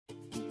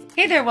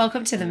Hey there,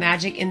 welcome to The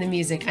Magic in the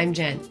Music. I'm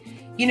Jen.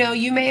 You know,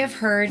 you may have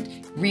heard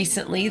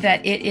recently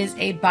that it is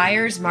a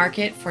buyer's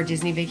market for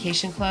Disney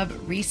Vacation Club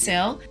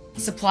resale.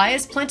 Supply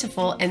is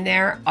plentiful and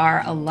there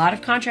are a lot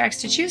of contracts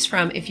to choose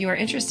from if you are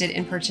interested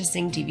in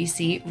purchasing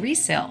DVC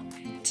resale.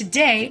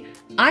 Today,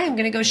 I am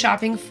going to go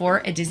shopping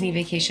for a Disney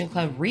Vacation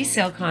Club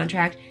resale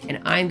contract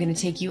and I'm going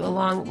to take you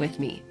along with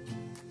me.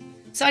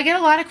 So I get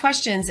a lot of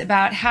questions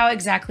about how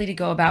exactly to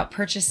go about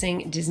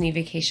purchasing Disney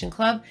Vacation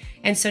Club.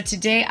 And so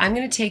today I'm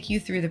going to take you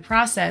through the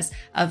process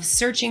of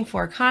searching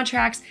for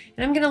contracts,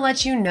 and I'm going to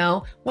let you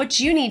know what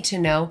you need to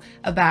know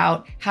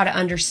about how to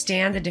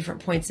understand the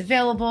different points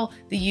available,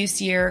 the use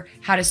year,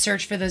 how to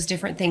search for those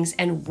different things,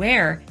 and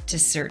where to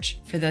search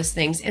for those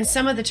things, and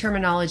some of the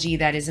terminology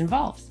that is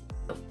involved.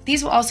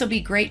 These will also be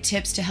great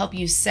tips to help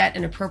you set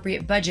an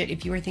appropriate budget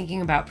if you are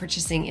thinking about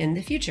purchasing in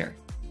the future.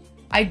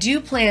 I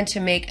do plan to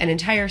make an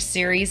entire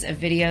series of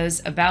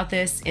videos about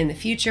this in the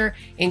future,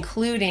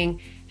 including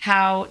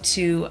how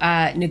to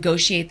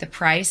negotiate the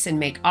price and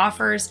make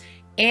offers,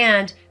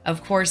 and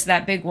of course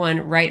that big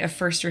one, right of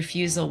first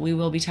refusal. We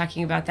will be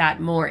talking about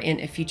that more in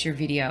a future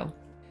video.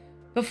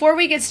 Before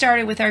we get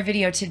started with our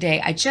video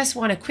today, I just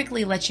want to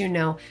quickly let you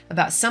know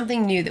about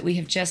something new that we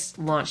have just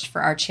launched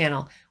for our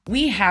channel.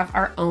 We have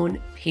our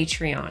own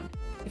Patreon.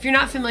 If you're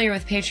not familiar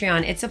with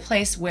Patreon, it's a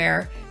place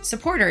where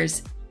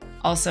supporters,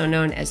 also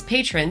known as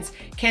patrons,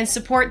 can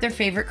support their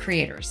favorite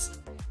creators.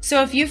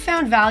 So if you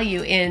found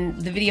value in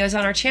the videos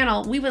on our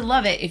channel, we would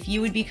love it if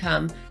you would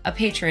become a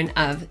patron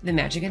of The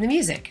Magic in the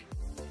Music.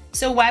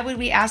 So why would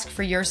we ask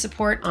for your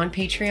support on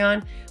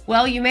Patreon?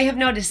 Well, you may have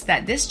noticed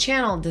that this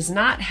channel does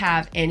not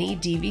have any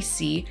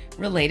DVC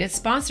related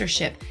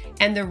sponsorship.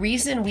 And the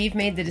reason we've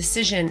made the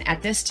decision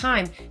at this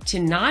time to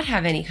not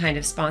have any kind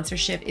of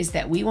sponsorship is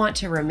that we want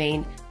to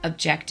remain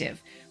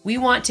objective. We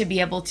want to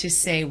be able to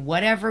say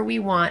whatever we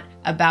want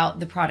about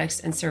the products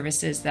and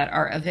services that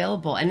are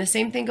available. And the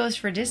same thing goes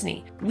for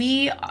Disney.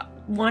 We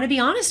want to be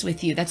honest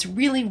with you. That's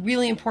really,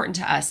 really important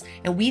to us.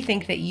 And we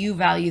think that you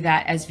value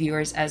that as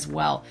viewers as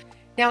well.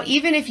 Now,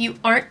 even if you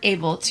aren't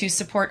able to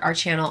support our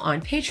channel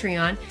on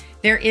Patreon,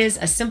 there is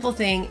a simple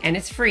thing, and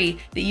it's free,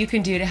 that you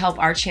can do to help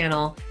our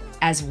channel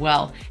as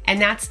well.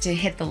 And that's to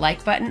hit the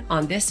like button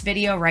on this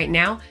video right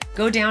now,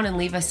 go down and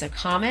leave us a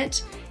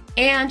comment,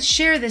 and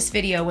share this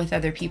video with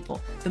other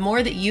people. The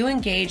more that you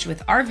engage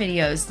with our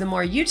videos, the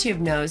more YouTube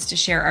knows to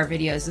share our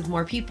videos with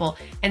more people,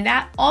 and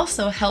that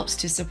also helps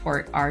to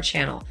support our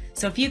channel.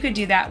 So if you could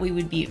do that, we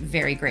would be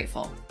very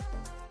grateful.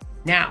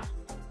 Now,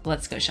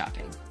 let's go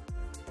shopping.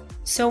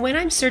 So when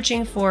I'm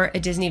searching for a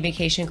Disney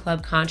Vacation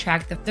Club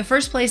contract, the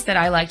first place that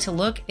I like to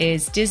look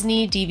is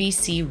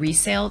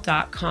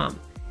DisneyDVCResale.com.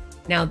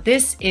 Now,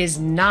 this is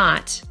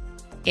not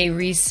a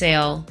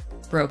resale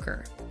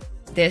broker.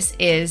 This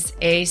is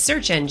a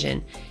search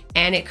engine,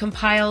 and it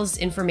compiles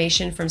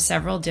information from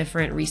several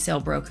different resale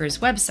brokers'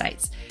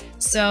 websites.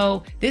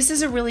 So this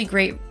is a really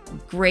great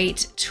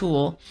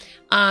tool.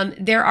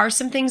 There are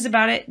some things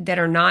about it that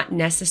are not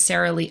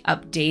necessarily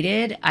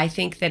updated. I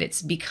think that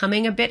it's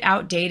becoming a bit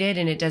outdated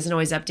and it doesn't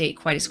always update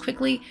quite as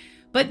quickly,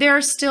 but there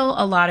are still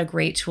a lot of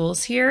great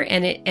tools here,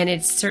 and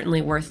it's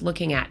certainly worth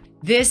looking at.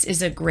 This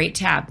is a great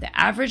tab, the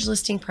average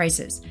listing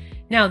prices.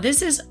 Now,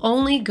 this is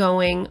only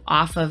going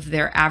off of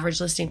their average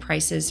listing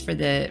prices for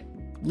the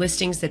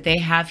listings that they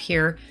have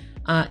here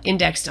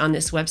indexed on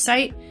this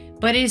website,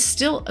 but it is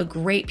still a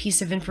great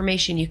piece of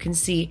information. You can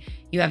see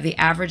you have the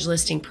average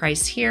listing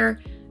price here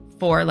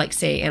for, like,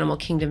 say, Animal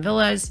Kingdom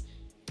Villas.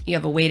 You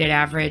have a weighted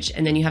average,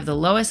 and then you have the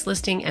lowest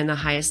listing and the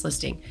highest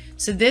listing.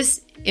 So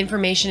this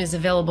information is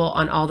available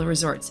on all the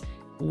resorts.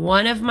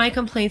 One of my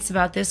complaints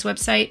about this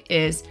website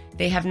is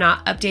they have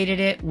not updated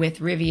it with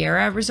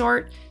Riviera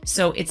Resort,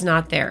 so it's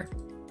not there.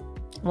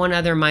 One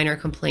other minor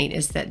complaint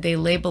is that they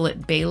label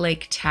it Bay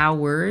Lake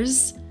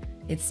Towers.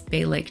 It's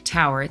Bay Lake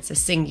Tower. It's a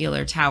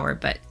singular tower,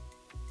 but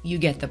you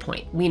get the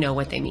point. We know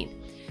what they mean.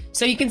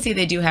 So you can see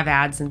they do have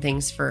ads and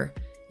things for,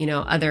 you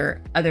know,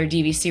 other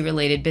DVC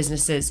related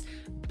businesses,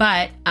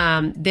 but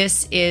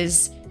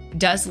this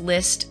does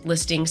list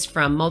listings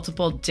from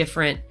multiple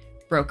different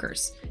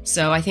brokers.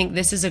 So I think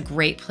this is a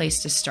great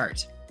place to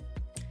start.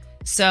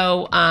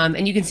 So,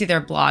 and you can see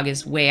their blog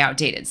is way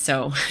outdated.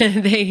 So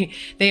they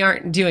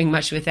aren't doing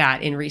much with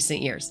that in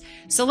recent years.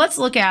 So let's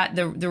look at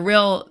the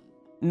real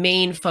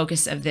main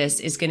focus of this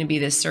is going to be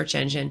this search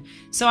engine.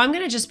 So I'm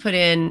going to just put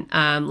in,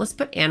 let's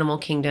put Animal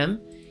Kingdom,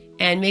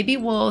 and maybe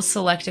we'll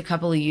select a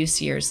couple of use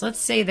years. Let's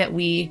say that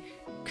we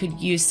could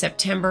use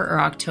September or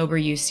October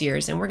use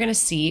years, and we're going to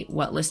see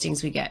what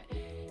listings we get.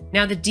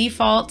 Now the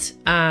default,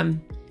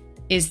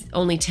 is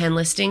only 10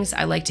 listings.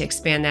 I like to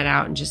expand that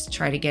out and just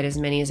try to get as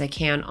many as I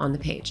can on the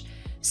page.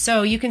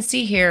 So you can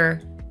see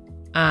here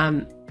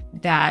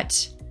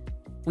that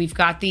we've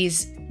got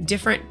these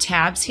different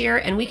tabs here,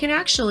 and we can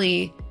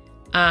actually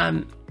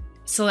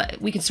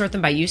we can sort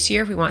them by use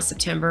year if we want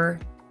September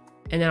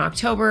and then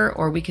October,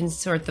 or we can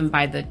sort them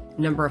by the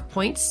number of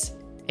points.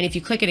 And if you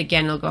click it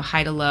again, it'll go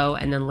high to low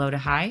and then low to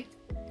high.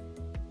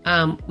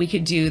 We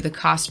could do the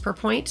cost per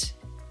point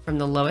from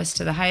the lowest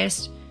to the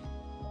highest.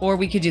 or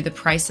we could do the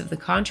price of the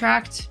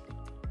contract.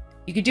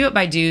 You could do it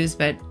by dues,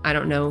 but I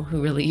don't know who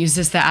really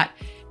uses that.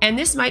 And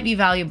this might be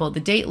valuable, the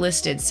date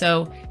listed.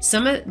 So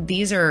some of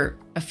these are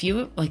a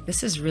few, like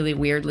this is really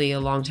weirdly a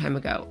long time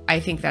ago.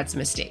 I think that's a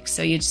mistake.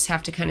 So you just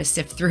have to kind of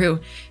sift through,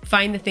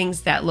 find the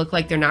things that look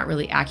like they're not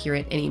really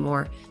accurate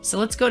anymore. So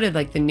let's go to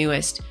like the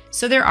newest.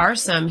 So there are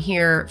some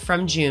here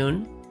from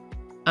June.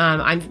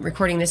 I'm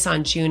recording this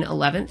on June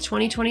 11th,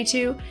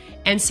 2022.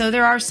 And so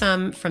there are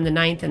some from the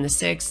 9th and the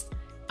 6th,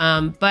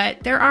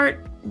 but there are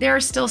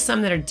still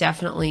some that are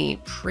definitely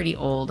pretty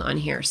old on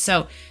here.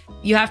 So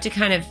you have to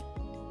kind of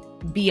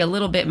be a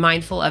little bit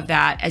mindful of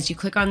that. As you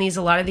click on these,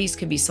 a lot of these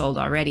could be sold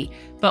already.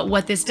 But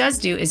what this does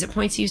do is it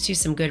points you to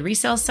some good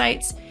resale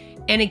sites,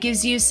 and it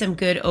gives you some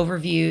good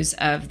overviews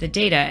of the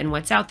data and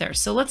what's out there.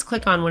 So let's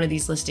click on one of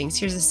these listings.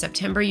 Here's a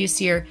September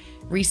use year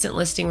recent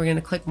listing. We're going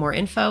to click more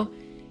info,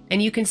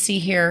 and you can see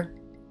here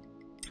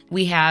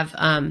we have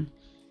an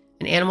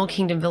Animal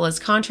Kingdom Villas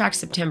contract,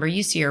 September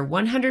use year,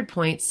 100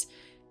 points.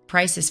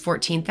 Price is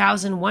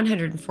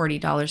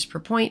 $14,140 per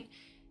point.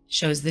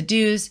 Shows the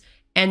dues.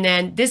 And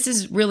then this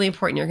is really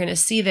important. You're going to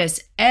see this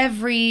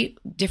every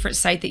different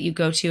site that you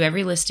go to,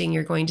 every listing,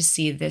 you're going to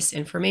see this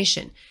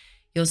information.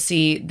 You'll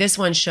see this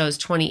one shows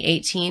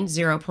 2018,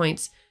 0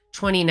 points,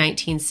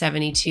 2019,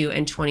 72,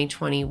 and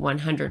 2020,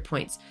 100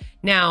 points.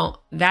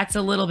 Now, that's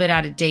a little bit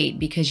out of date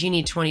because you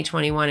need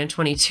 2021 and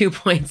 22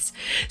 points.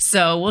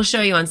 So we'll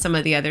show you on some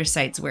of the other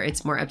sites where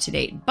it's more up to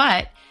date.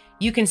 But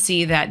you can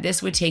see that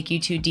this would take you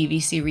to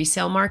DVC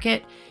Resale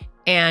Market.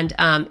 And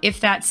if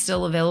that's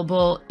still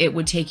available, it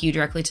would take you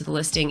directly to the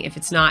listing. If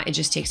it's not, it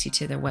just takes you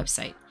to their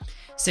website.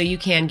 So you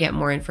can get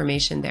more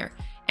information there.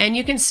 And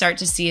you can start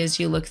to see as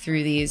you look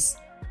through these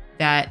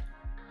that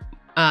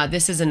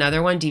this is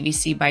another one,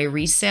 DVC by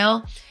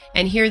Resale.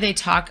 And here they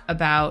talk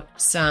about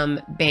some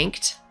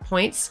banked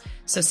points.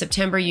 So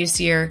September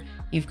use year,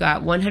 you've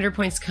got 100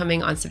 points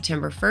coming on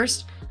September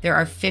 1st. There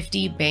are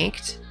 50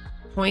 banked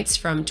points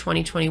from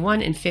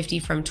 2021 and 50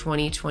 from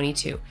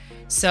 2022.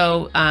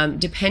 So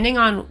depending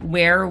on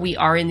where we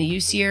are in the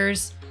use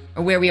years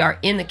or where we are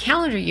in the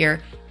calendar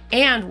year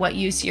and what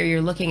use year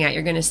you're looking at,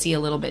 you're going to see a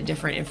little bit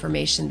different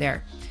information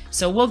there.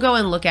 So we'll go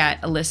and look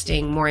at a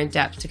listing more in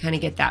depth to kind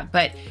of get that.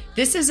 But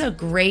this is a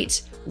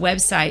great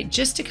website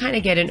just to kind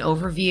of get an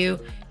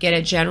overview, get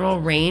a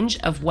general range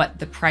of what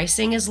the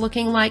pricing is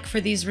looking like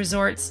for these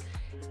resorts.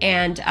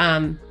 And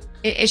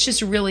it's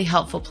just a really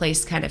helpful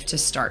place kind of to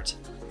start.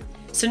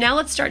 So now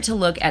let's start to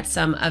look at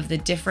some of the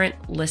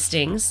different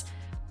listings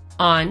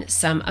on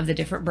some of the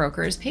different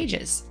brokers'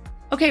 pages.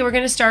 Okay, we're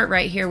going to start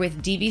right here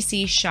with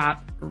DVC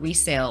Shop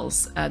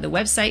Resales. The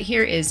website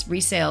here is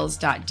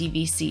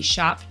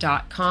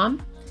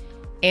resales.dvcshop.com.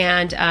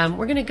 And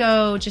we're going to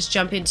go just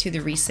jump into the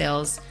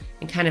resales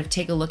and kind of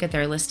take a look at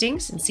their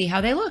listings and see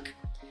how they look.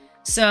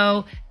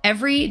 So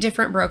every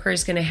different broker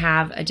is going to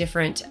have a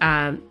different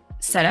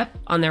setup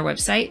on their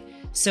website.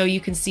 So you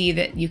can see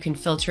that you can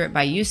filter it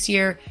by use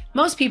year.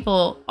 Most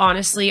people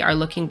honestly are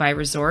looking by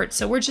resort.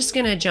 So we're just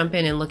going to jump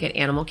in and look at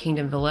Animal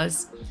Kingdom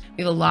Villas.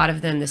 We have a lot of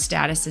them. The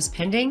status is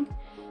pending.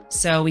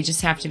 So we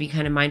just have to be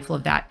kind of mindful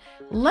of that.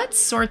 Let's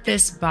sort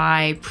this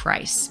by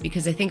price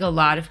because I think a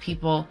lot of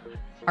people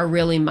are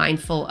really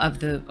mindful of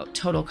the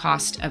total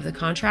cost of the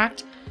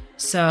contract.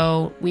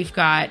 So we've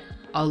got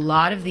a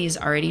lot of these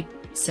already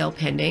sale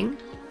pending.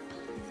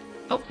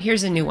 Oh,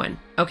 here's a new one.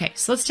 Okay,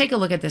 so let's take a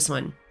look at this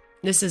one.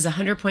 This is a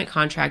 100-point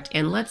contract,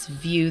 and let's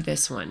view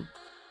this one.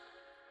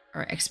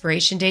 Our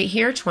expiration date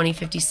here,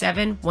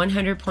 2057,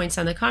 100 points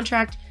on the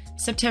contract,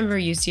 September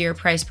use year,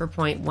 price per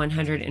point,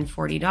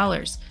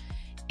 $140.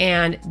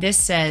 And this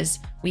says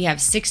we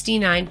have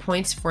 69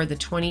 points for the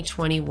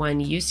 2021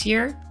 use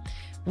year.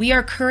 We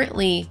are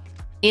currently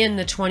in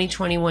the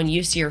 2021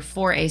 use year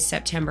for a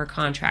September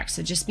contract,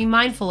 so just be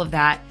mindful of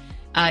that.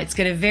 It's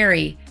going to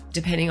vary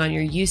depending on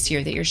your use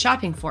year that you're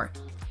shopping for.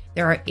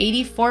 There are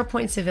 84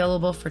 points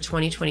available for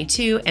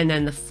 2022 and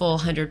then the full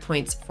 100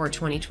 points for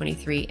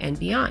 2023 and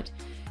beyond.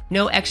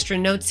 No extra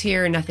notes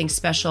here, nothing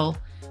special,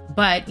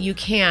 but you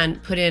can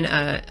put in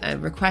a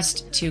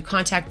request to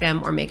contact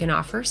them or make an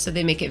offer, so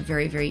they make it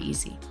very, very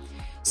easy.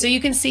 So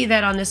you can see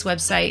that on this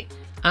website,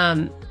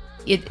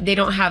 they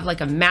don't have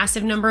like a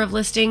massive number of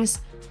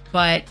listings,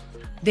 but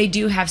they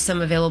do have some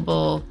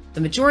available.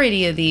 The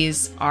majority of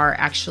these are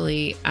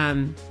actually,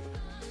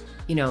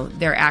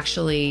 they're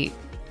actually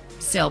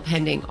sale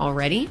pending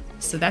already.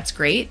 So that's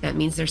great. That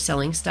means they're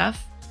selling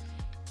stuff.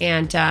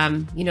 And,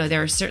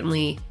 there are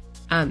certainly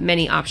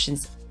many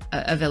options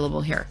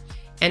available here.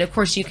 And of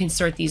course you can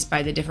sort these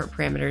by the different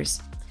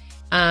parameters.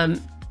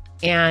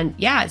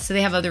 So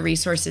they have other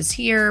resources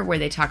here where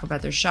they talk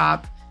about their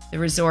shop, the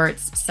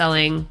resorts,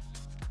 selling.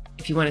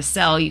 If you want to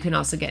sell, you can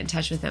also get in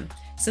touch with them.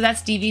 So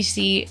that's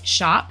DVC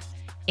Shop.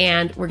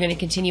 And we're going to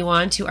continue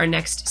on to our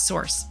next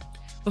source.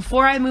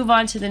 Before I move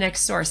on to the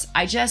next source,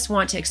 I just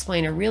want to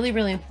explain a really,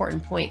 really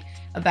important point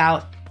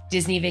about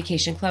Disney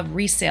Vacation Club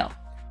resale.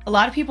 A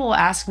lot of people will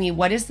ask me,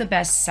 what is the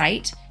best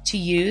site to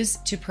use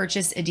to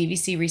purchase a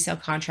DVC resale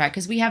contract?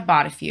 Because we have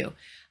bought a few.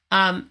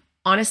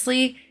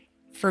 Honestly,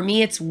 For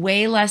me, it's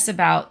way less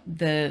about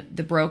the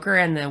broker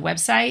and the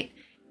website,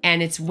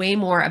 and it's way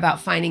more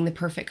about finding the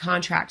perfect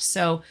contract.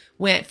 So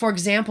for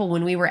example,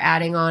 when we were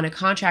adding on a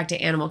contract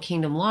at Animal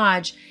Kingdom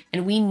Lodge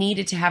and we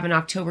needed to have an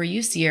October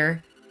use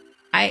year,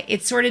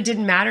 it sort of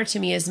didn't matter to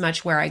me as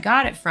much where I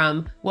got it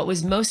from. What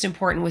was most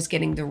important was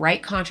getting the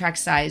right contract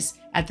size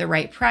at the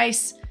right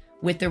price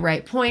with the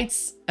right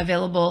points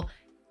available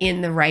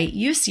in the right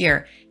use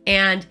year.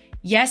 And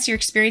yes, your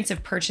experience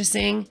of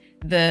purchasing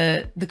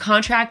the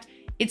contract,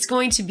 it's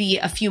going to be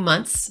a few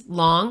months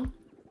long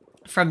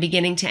from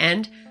beginning to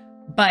end,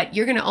 but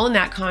you're going to own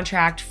that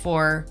contract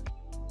for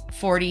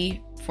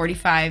 40,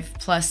 45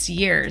 plus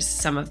years,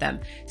 some of them.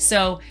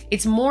 So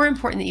it's more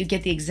important that you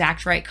get the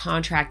exact right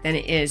contract than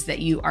it is that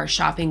you are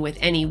shopping with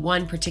any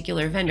one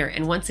particular vendor.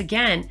 And once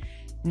again,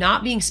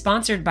 not being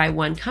sponsored by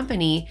one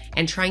company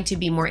and trying to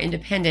be more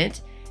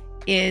independent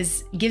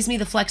gives me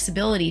the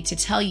flexibility to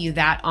tell you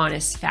that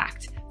honest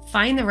fact.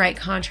 Find the right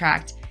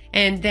contract,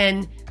 and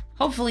then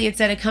hopefully it's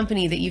at a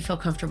company that you feel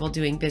comfortable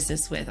doing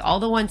business with. All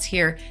the ones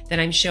here that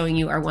I'm showing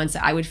you are ones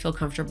that I would feel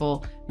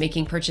comfortable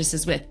making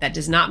purchases with. That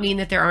does not mean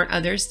that there aren't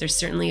others. There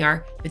certainly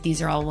are, but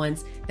these are all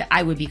ones that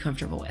I would be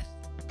comfortable with.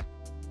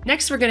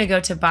 Next, we're going to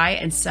go to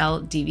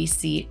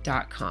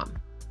buyandselldvc.com.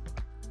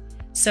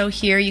 So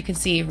here you can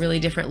see a really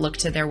different look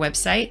to their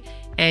website,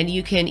 and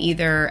you can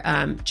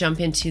either jump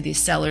into the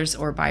sellers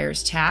or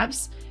buyers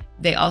tabs.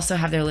 They also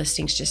have their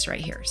listings just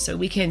right here. So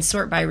we can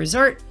sort by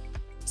resort,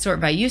 sort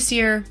by use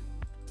year,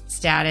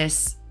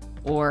 status,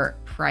 or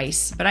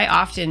price. But I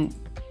often,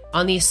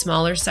 on these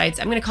smaller sites,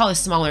 I'm going to call this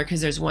smaller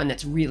because there's one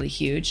that's really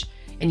huge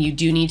and you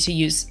do need to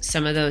use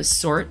some of those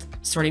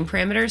sorting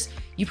parameters.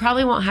 You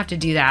probably won't have to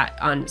do that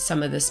on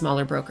some of the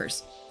smaller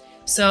brokers.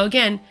 So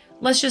again,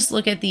 let's just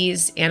look at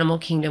these Animal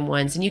Kingdom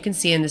ones, and you can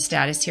see in the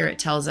status here, it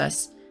tells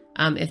us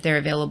if they're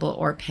available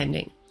or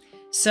pending.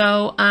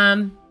 So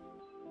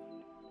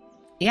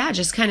yeah,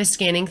 just kind of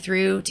scanning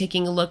through,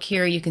 taking a look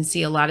here, you can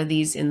see a lot of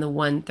these in the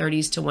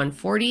 130s to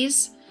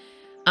 140s.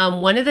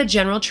 One of the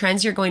general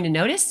trends you're going to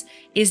notice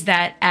is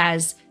that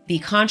as the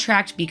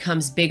contract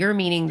becomes bigger,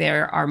 meaning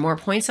there are more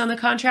points on the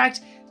contract,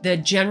 the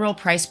general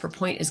price per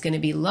point is going to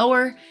be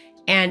lower,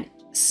 and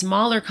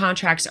smaller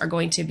contracts are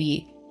going to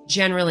be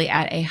generally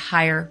at a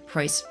higher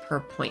price per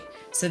point.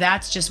 So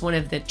that's just one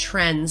of the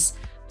trends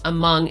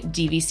among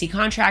DVC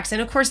contracts.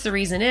 And of course, the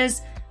reason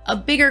is a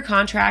bigger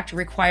contract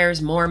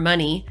requires more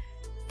money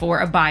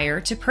for a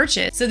buyer to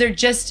purchase. So there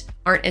just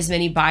aren't as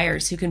many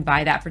buyers who can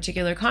buy that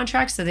particular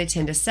contract, so they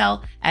tend to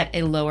sell at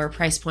a lower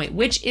price point,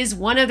 which is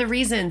one of the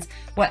reasons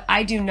what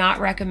I do not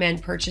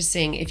recommend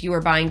purchasing if you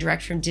are buying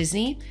direct from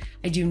Disney.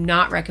 I do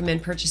not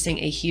recommend purchasing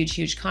a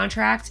huge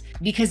contract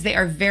because they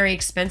are very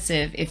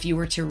expensive if you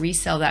were to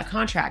resell that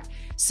contract.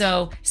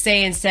 So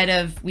say instead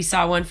of, we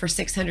saw one for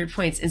 600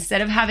 points,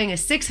 instead of having a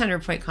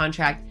 600 point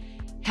contract,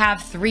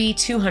 have 3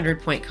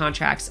 200 point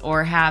contracts,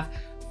 or have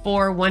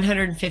 4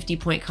 150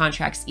 point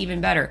contracts,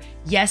 even better.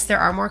 Yes, there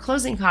are more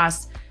closing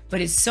costs,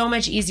 but it's so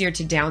much easier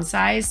to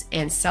downsize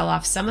and sell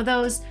off some of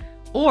those,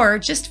 or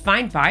just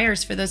find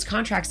buyers for those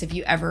contracts if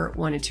you ever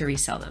wanted to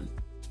resell them.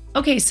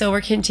 Okay, so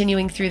we're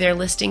continuing through their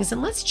listings,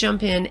 and let's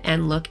jump in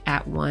and look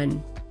at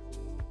one.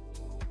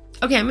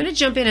 Okay, I'm gonna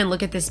jump in and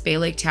look at this Bay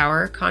Lake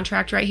Tower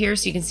contract right here.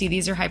 So you can see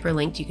these are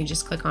hyperlinked. You can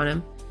just click on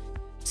them.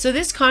 So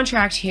this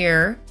contract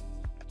here,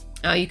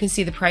 you can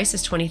see the price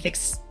is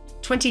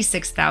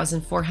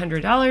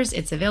 $26,400.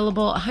 It's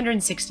available,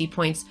 160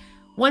 points,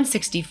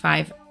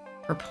 165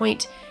 per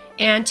point.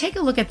 And take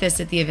a look at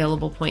this at the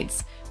available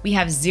points. We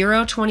have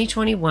 0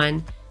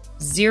 2021,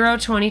 0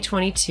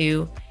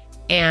 2022,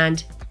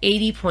 and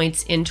 80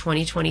 points in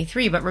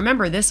 2023. But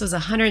remember, this was a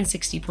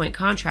 160 point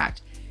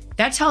contract.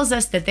 That tells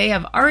us that they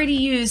have already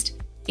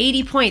used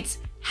 80 points,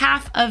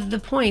 half of the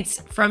points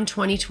from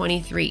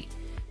 2023.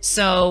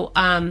 So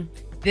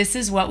this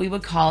is what we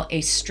would call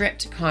a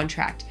stripped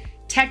contract.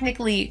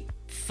 Technically,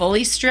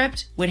 fully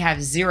stripped would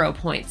have 0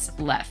 points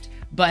left,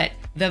 but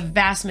the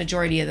vast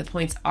majority of the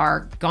points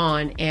are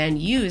gone and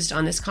used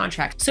on this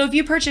contract. So if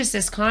you purchase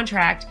this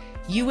contract,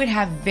 you would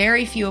have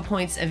very few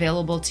points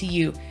available to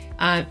you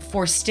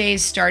for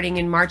stays starting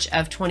in March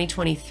of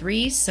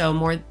 2023,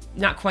 so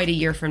not quite a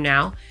year from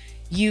now.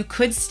 You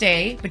could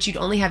stay, but you'd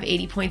only have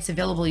 80 points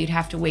available. You'd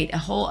have to wait a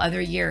whole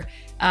other year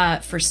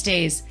for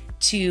stays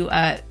to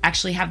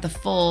actually have the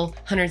full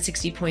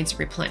 160 points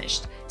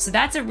replenished. So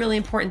that's a really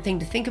important thing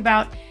to think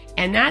about,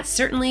 and that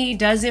certainly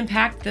does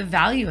impact the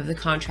value of the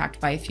contract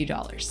by a few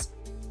dollars.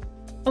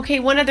 Okay,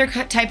 one other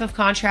type of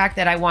contract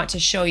that I want to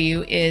show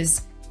you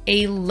is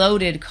a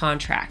loaded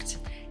contract.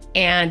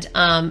 And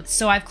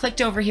so I've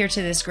clicked over here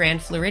to this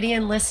Grand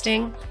Floridian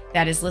listing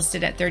that is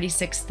listed at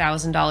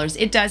 $36,000.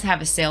 It does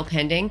have a sale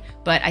pending,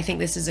 but I think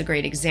this is a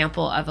great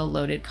example of a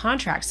loaded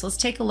contract. So let's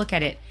take a look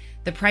at it.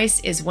 The price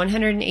is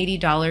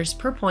 $180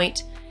 per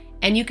point.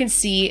 And you can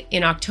see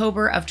in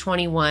October of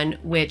 21,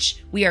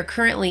 which we are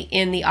currently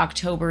in the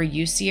October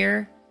use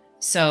year.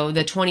 So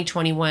the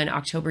 2021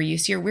 October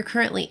use year, we're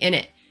currently in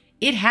it.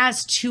 It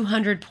has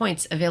 200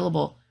 points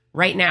available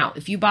right now.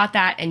 If you bought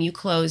that and you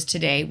closed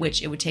today,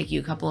 which it would take you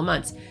a couple of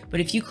months, but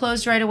if you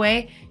closed right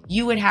away,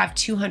 you would have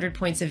 200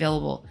 points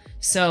available.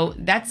 So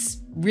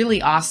that's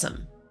really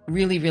awesome.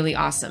 Really, really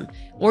awesome.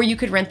 Or you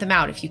could rent them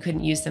out if you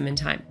couldn't use them in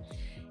time.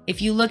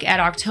 If you look at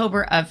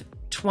October of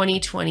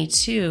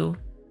 2022,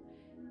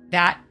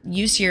 that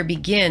use year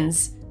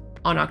begins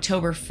on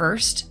October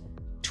 1st,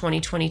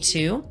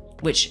 2022,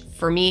 which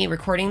for me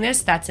recording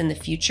this, that's in the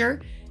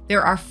future.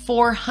 There are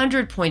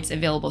 400 points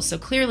available. So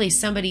clearly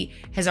somebody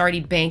has already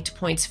banked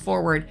points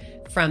forward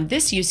from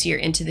this use year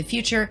into the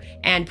future,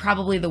 and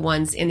probably the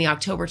ones in the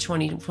October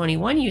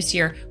 2021 use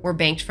year were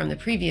banked from the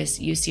previous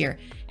use year.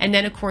 And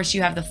then of course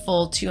you have the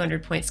full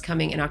 200 points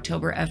coming in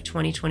October of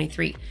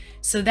 2023.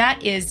 So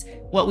that is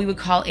what we would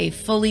call a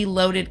fully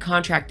loaded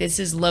contract. This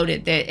is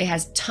loaded. It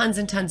has tons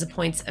and tons of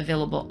points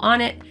available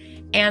on it,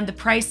 and the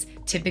price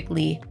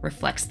typically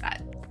reflects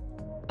that.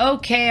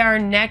 Okay, our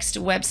next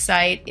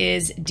website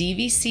is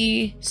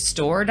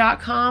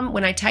dvcstore.com.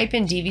 When I type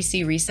in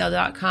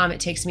dvcresale.com, it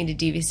takes me to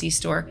DVC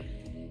Store.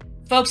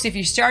 Folks, if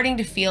you're starting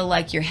to feel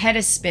like your head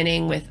is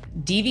spinning with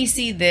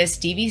DVC this,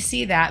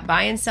 DVC that,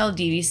 buy and sell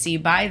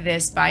DVC, buy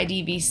this, buy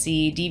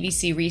DVC,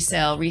 DVC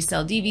resale,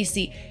 resell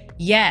DVC,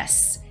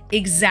 yes,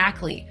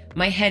 exactly.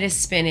 My head is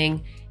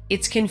spinning.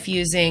 It's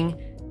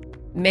confusing.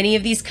 Many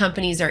of these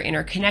companies are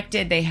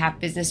interconnected. They have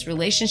business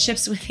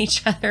relationships with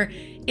each other.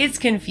 It's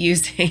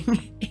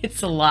confusing.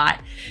 It's a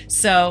lot.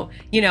 So,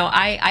 you know,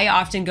 I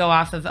often go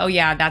off of, oh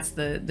yeah, that's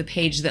the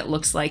page that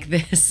looks like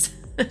this.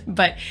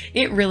 But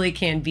it really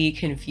can be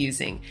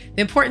confusing.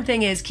 The important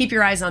thing is keep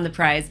your eyes on the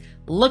prize.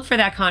 Look for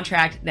that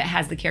contract that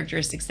has the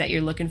characteristics that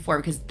you're looking for,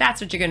 because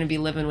that's what you're going to be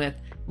living with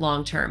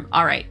long term.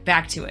 All right,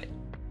 back to it.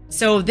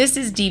 So this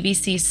is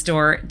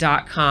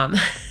dvcstore.com,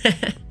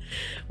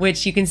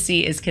 which you can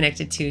see is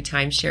connected to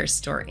Timeshare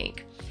Store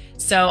Inc.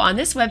 So on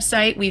this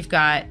website, we've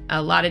got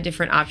a lot of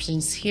different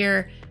options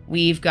here.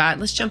 We've got,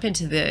 let's jump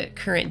into the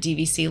current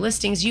DVC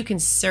listings. You can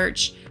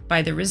search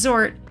by the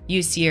resort,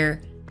 use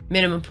year,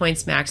 minimum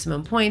points,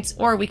 maximum points,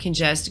 or we can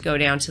just go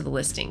down to the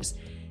listings.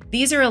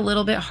 These are a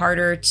little bit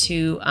harder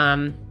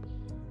to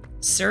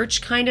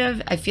search, kind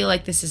of. I feel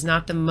like this is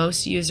not the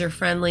most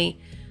user-friendly,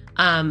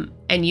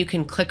 and you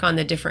can click on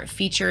the different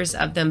features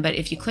of them, but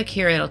if you click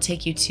here, it'll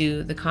take you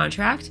to the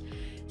contract.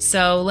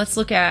 So let's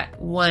look at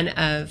one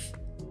of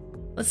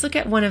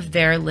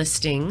their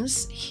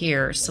listings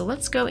here. So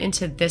let's go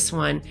into this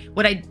one.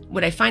 What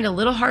I find a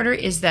little harder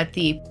is that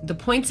the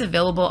points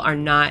available are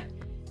not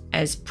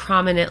as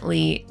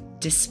prominently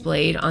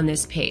displayed on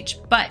this page,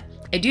 but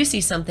I do see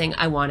something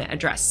I want to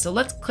address. So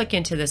let's click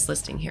into this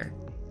listing here.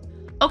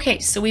 Okay,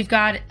 so we've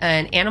got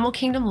an Animal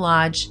Kingdom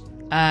Lodge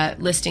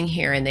listing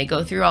here, and they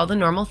go through all the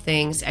normal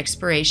things: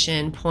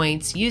 expiration,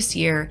 points, use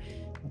year,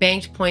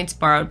 banked points,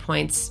 borrowed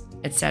points,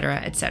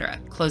 etc.,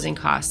 closing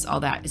costs, all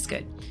that is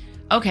good.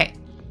 Okay,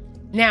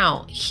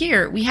 now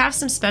here we have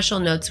some special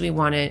notes we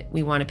want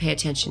to pay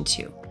attention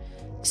to.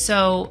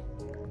 So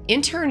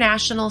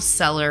international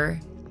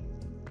seller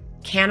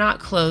cannot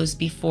close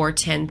before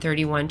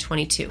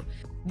 10/31/22.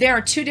 There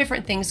are two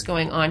different things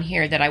going on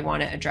here that I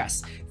want to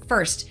address.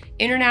 First,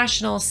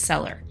 international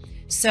seller.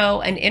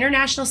 So an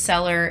international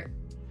seller,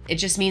 it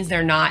just means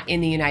they're not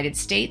in the United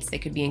States. They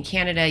could be in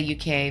Canada,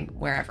 UK,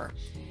 wherever.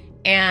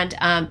 And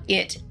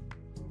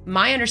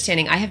my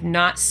understanding, I have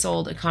not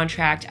sold a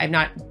contract. I've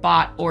not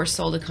bought or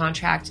sold a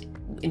contract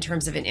in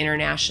terms of an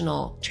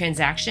international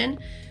transaction.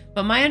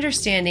 But my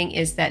understanding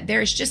is that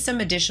there's just some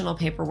additional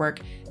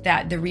paperwork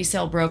that the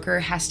resale broker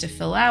has to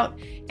fill out,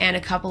 and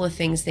a couple of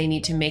things they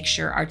need to make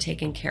sure are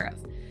taken care of.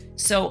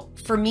 So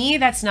for me,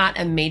 that's not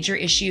a major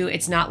issue.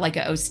 It's not like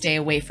oh, stay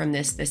away from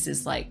this. This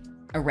is like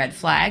a red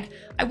flag.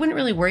 I wouldn't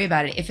really worry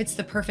about it if it's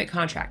the perfect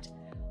contract.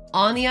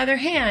 On the other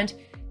hand,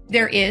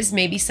 there is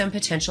maybe some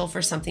potential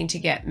for something to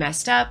get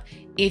messed up.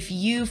 If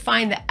you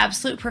find the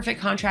absolute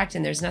perfect contract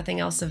and there's nothing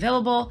else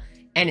available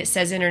and it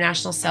says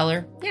international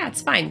seller, yeah,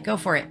 it's fine, go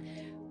for it.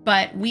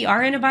 But we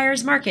are in a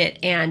buyer's market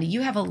and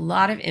you have a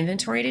lot of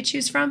inventory to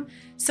choose from.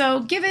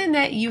 So given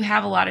that you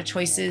have a lot of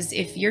choices,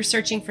 if you're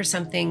searching for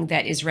something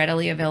that is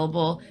readily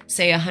available,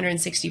 say a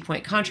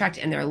 160-point contract,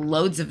 and there are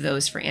loads of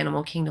those for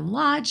Animal Kingdom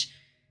Lodge,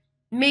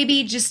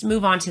 maybe just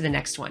move on to the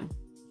next one.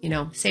 You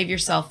know, save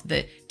yourself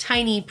the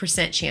tiny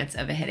 % chance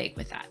of a headache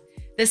with that.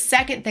 The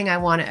second thing I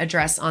want to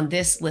address on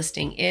this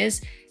listing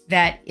is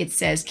that it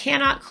says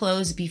cannot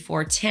close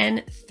before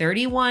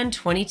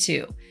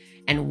 10/31/22.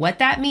 And what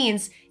that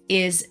means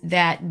is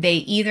that they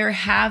either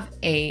have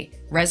a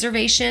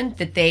reservation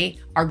that they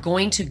are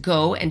going to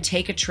go and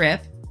take a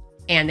trip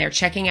and they're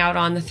checking out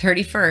on the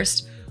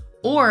 31st,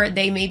 or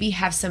they maybe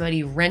have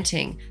somebody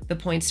renting the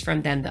points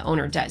from them, the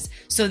owner does.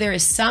 So there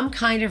is some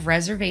kind of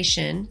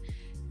reservation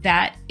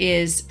that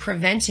is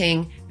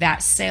preventing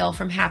that sale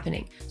from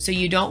happening. So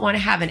you don't want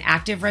to have an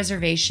active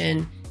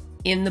reservation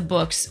in the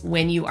books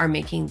when you are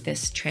making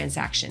this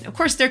transaction. Of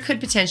course, there could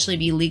potentially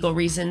be legal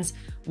reasons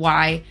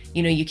why,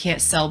 you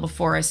can't sell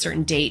before a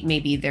certain date.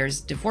 Maybe there's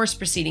divorce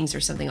proceedings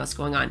or something else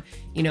going on,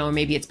 or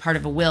maybe it's part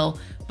of a will.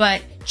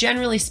 But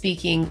generally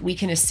speaking, we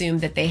can assume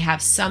that they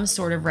have some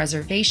sort of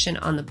reservation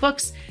on the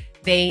books.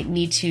 They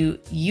need to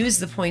use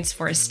the points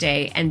for a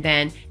stay. And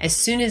then as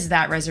soon as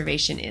that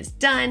reservation is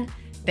done,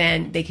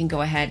 then they can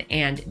go ahead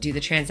and do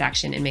the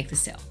transaction and make the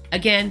sale.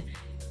 Again,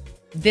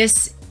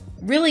 this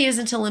really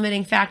isn't a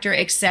limiting factor,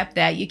 except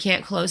that you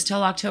can't close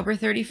till October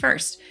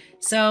 31st.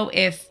 So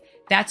if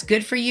that's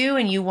good for you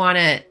and you want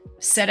to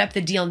set up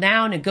the deal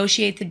now,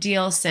 negotiate the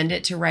deal, send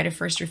it to right of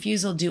first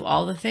refusal, do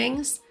all the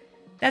things,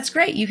 that's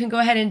great. You can go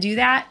ahead and do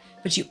that,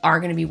 but you are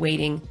going to be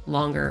waiting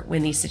longer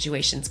when these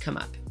situations come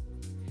up.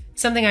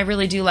 Something I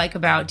really do like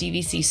about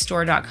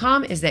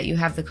dvcstore.com is that you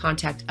have the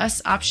contact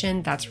us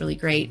option. That's really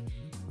great.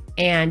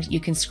 And you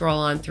can scroll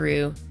on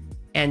through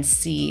and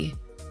see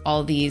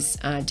all these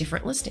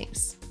different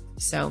listings.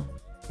 So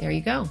there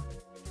you go.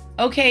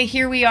 Okay,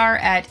 here we are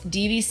at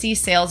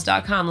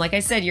dvcsales.com. Like I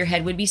said, your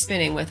head would be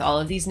spinning with all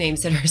of these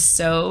names that are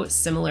so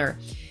similar.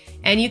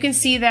 And you can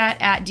see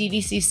that at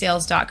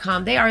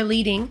dvcsales.com, they are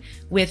leading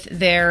with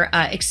their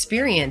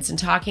experience and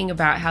talking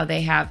about how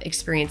they have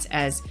experience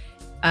as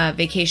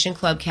vacation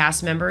club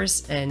cast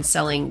members and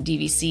selling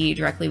DVC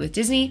directly with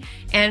Disney.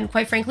 And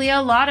quite frankly,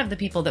 a lot of the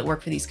people that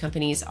work for these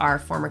companies are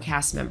former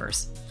cast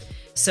members.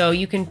 So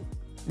you can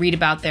read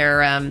about their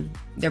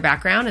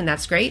background, and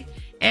that's great.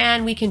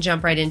 And we can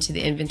jump right into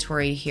the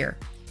inventory here.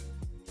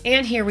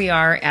 And here we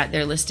are at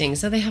their listing.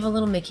 So they have a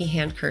little Mickey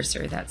hand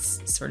cursor.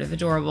 That's sort of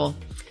adorable.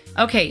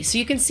 Okay, so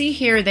you can see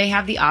here they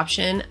have the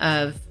option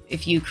of,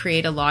 if you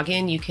create a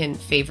login, you can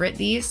favorite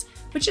these,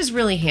 which is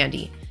really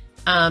handy.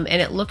 And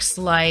it looks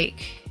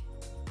like,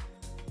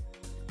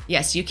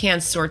 yes, you can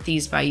sort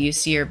these by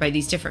UC or by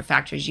these different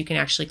factors. You can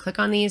actually click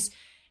on these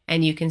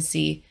and you can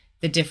see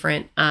the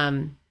different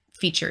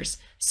features.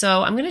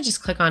 So I'm going to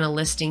just click on a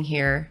listing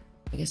here.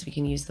 I guess we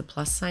can use the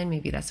plus sign.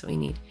 Maybe that's what we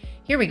need.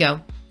 Here we go.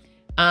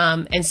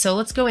 And so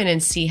let's go in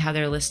and see how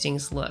their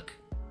listings look.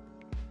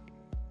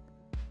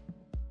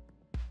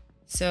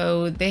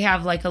 So they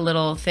have like a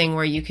little thing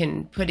where you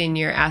can put in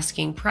your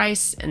asking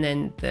price and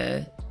then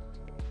the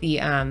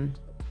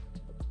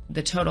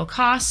total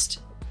cost.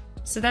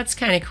 So that's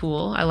kind of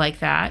cool. I like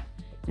that.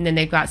 And then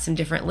they've got some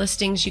different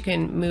listings you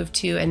can move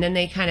to. And then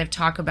they kind of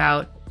talk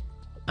about,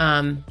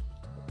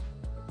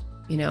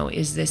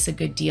 is this a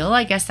good deal?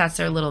 I guess that's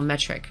their little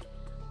metric.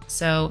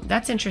 So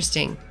that's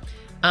interesting.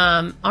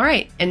 All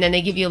right. And then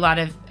they give you a lot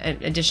of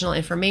additional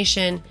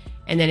information.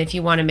 And then if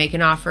you want to make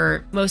an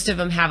offer, most of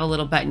them have a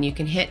little button you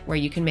can hit where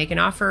you can make an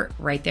offer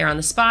right there on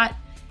the spot.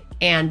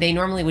 And they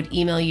normally would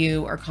email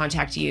you or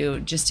contact you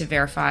just to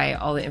verify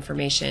all the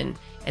information.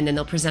 And then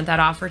they'll present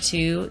that offer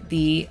to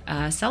the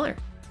seller.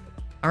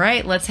 All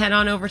right, let's head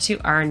on over to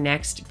our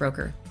next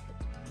broker.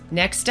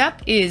 Next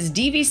up is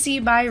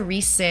DVC by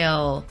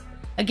Resale.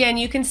 Again,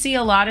 you can see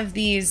a lot of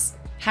these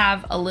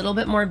have a little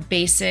bit more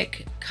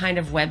basic kind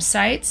of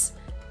websites.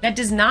 That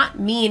does not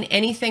mean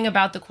anything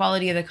about the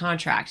quality of the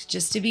contract.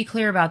 Just to be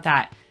clear about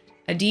that.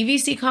 A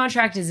DVC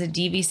contract is a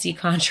DVC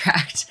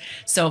contract.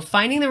 So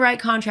finding the right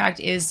contract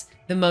is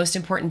the most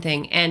important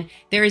thing. And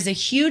there is a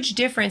huge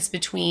difference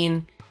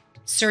between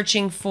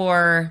searching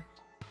for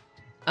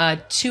a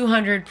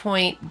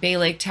 200-point Bay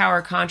Lake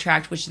Tower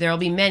contract, which there will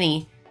be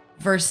many,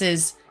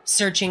 versus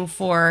searching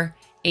for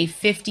a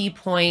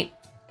 50-point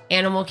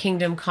Animal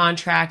Kingdom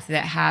contract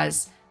that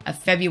has a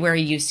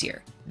February use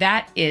year.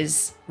 That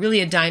is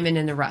really a diamond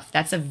in the rough.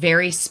 That's a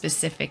very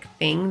specific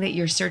thing that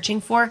you're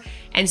searching for.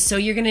 And so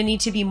you're going to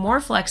need to be more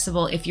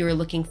flexible if you're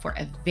looking for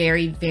a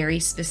very, very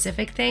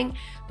specific thing.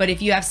 But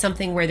if you have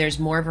something where there's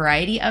more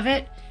variety of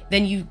it,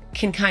 then you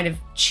can kind of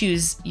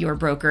choose your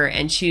broker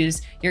and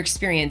choose your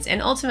experience.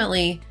 And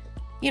ultimately,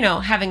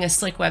 having a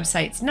slick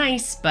website's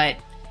nice, but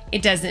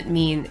it doesn't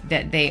mean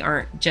that they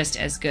aren't just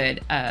as good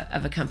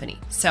of a company.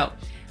 So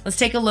let's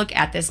take a look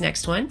at this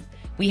next one.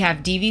 We have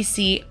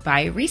DVC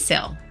by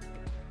Resale.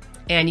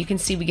 And you can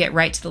see we get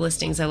right to the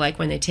listings. I like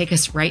when they take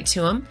us right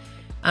to them.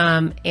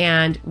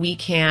 And we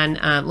can,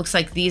 looks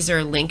like these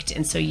are linked.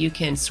 And so you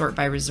can sort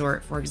by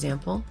resort, for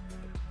example.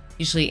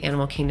 Usually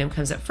Animal Kingdom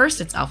comes up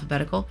first. It's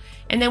alphabetical.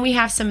 And then we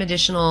have some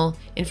additional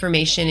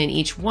information in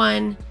each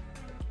one.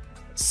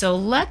 So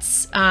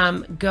let's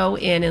go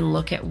in and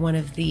look at one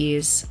of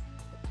these.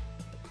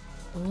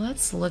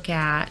 Let's look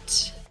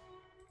at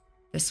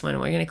this one.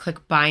 We're going to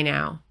click Buy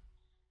Now.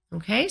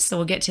 Okay, so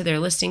we'll get to their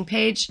listing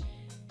page.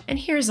 And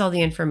here's all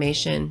the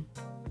information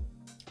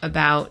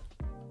about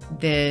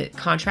the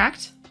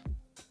contract.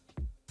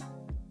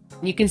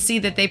 You can see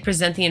that they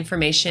present the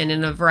information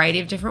in a variety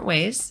of different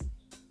ways.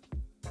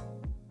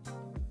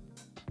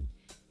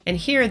 And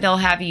here they'll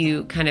have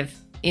you kind of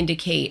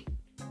indicate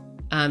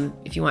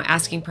if you want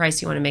asking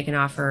price, you want to make an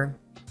offer,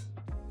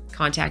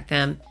 contact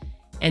them.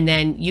 And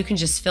then you can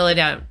just fill it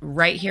out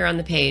right here on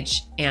the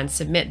page and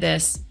submit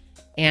this.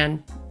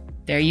 And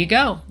there you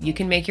go. You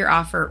can make your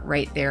offer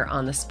right there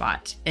on the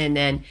spot. And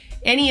then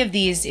any of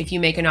these, if you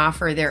make an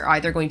offer, they're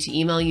either going to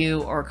email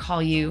you or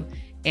call you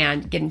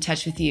and get in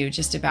touch with you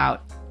just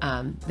about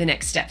the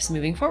next steps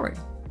moving forward.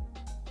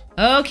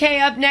 Okay,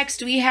 up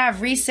next we have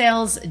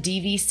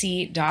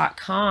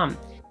resalesdvc.com.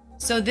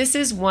 So this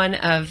is one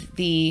of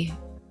the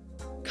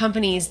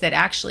companies that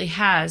actually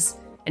has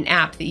an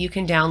app that you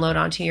can download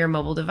onto your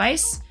mobile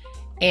device.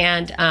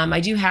 And I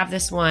do have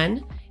this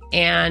one,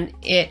 and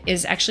it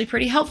is actually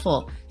pretty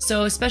helpful.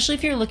 So especially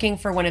if you're looking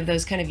for one of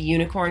those kind of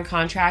unicorn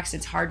contracts,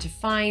 it's hard to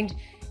find,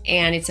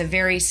 and it's a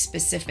very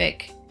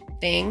specific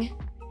thing,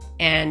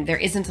 and there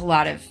isn't a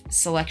lot of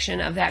selection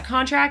of that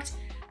contract.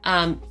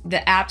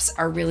 The apps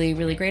are really,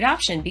 really great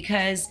option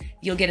because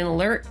you'll get an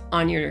alert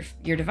on your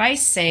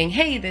device saying,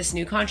 hey, this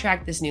new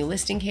contract, this new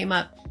listing came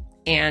up,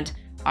 and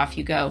off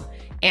you go.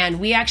 And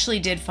we actually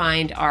did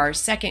find our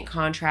second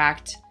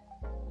contract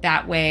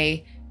that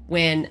way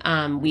when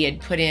we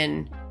had put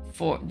in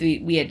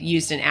we had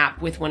used an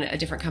app with a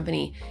different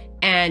company,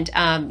 and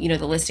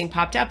the listing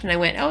popped up, and I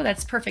went, oh,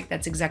 that's perfect.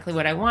 That's exactly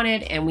what I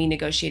wanted. And we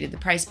negotiated the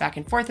price back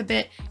and forth a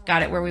bit,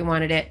 got it where we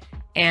wanted it,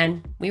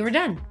 and we were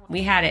done.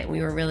 We had it.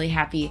 We were really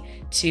happy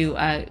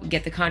to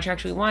get the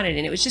contract we wanted.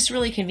 And it was just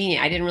really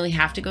convenient. I didn't really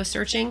have to go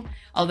searching,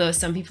 although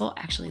some people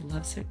actually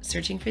love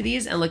searching for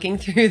these and looking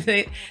through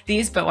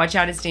these, but watch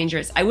out, it's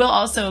dangerous. I will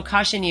also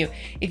caution you,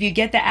 if you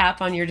get the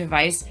app on your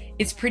device,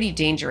 it's pretty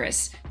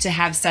dangerous to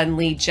have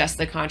suddenly just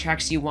the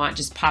contracts you want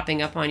just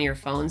popping up on your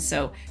phone.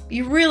 So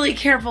be really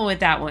careful with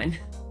that one.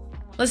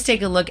 Let's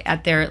take a look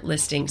at their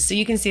listings. So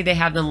you can see they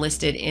have them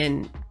listed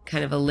in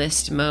kind of a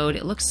list mode.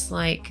 It looks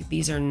like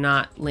these are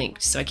not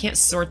linked, so I can't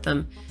sort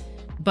them,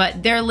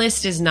 but their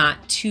list is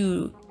not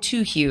too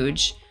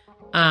huge.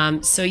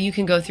 So you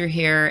can go through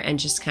here and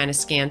just kind of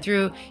scan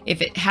through.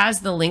 If it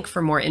has the link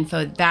for more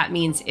info, that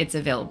means it's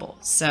available.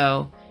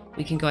 So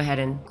we can go ahead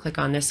and click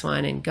on this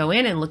one and go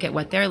in and look at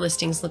what their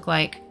listings look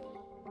like.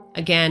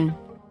 Again,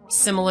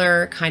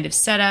 similar kind of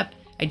setup.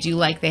 I do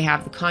like they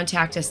have the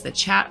contact us, the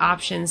chat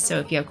options. So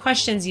if you have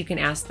questions, you can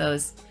ask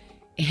those.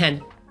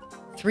 And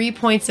 3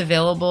 points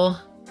available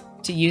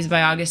to use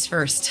by August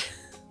 1st.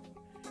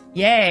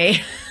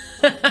 Yay.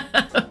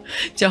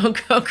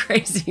 Don't go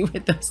crazy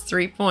with those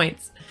 3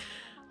 points.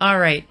 All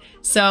right.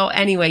 So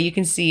anyway, you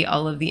can see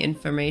all of the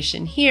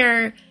information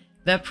here,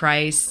 the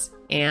price,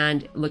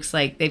 and it looks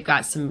like they've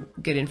got some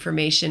good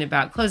information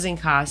about closing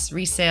costs,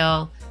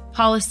 resale,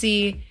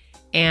 policy,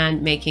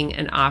 and making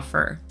an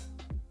offer.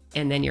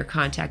 And then your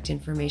contact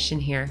information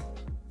here.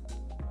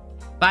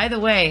 By the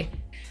way,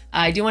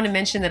 I do want to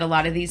mention that a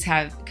lot of these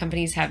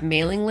companies have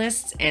mailing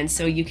lists, and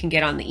so you can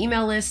get on the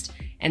email list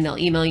and they'll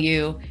email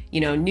you,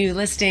 new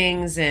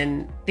listings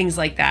and things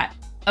like that.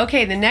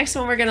 Okay, the next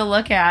one we're going to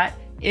look at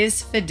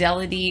is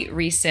Fidelity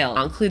Resale.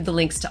 I'll include the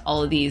links to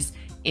all of these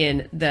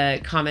in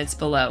the comments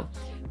below.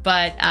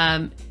 But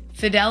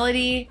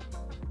Fidelity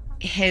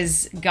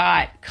has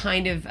got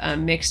kind of a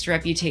mixed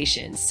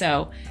reputation.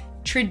 So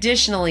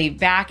traditionally,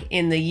 back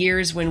in the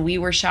years when we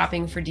were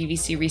shopping for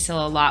DVC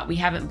Resale a lot, we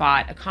haven't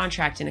bought a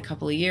contract in a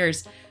couple of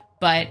years,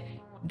 but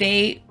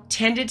they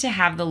tended to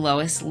have the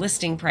lowest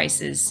listing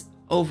prices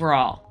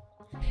overall.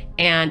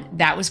 And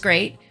that was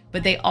great,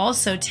 but they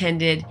also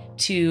tended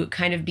to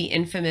kind of be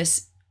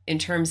infamous in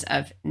terms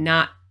of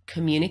not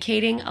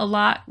communicating a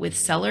lot with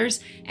sellers.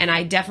 And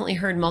I definitely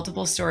heard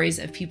multiple stories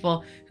of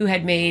people who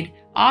had made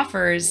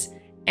offers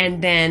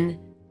and then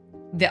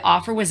the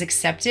offer was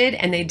accepted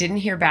and they didn't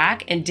hear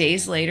back. And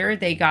days later,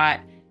 they got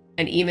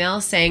an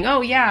email saying,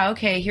 oh yeah,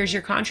 okay, here's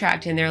your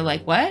contract. And they're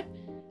like, what?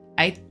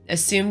 I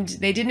assumed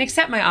they didn't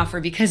accept my offer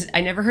because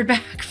I never heard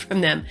back from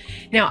them.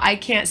 Now, I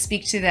can't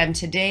speak to them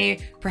today.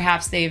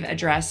 Perhaps they've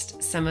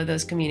addressed some of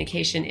those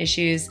communication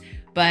issues,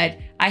 but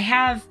I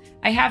have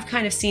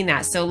kind of seen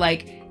that. So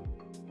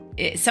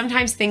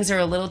sometimes things are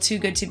a little too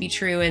good to be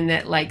true, and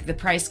that the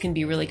price can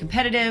be really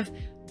competitive,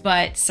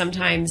 but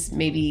sometimes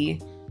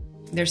maybe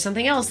there's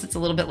something else that's a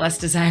little bit less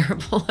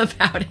desirable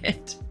about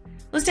it.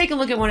 Let's take a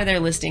look at one of their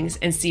listings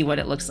and see what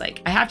it looks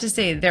like. I have to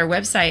say their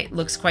website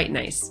looks quite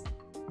nice.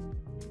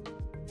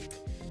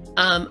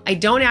 I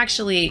don't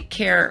actually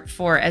care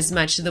for as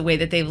much the way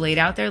that they've laid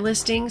out their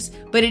listings,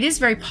 but it is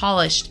very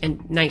polished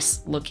and nice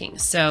looking.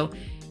 So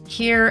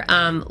here,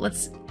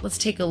 let's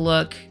take a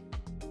look.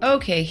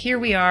 Okay, here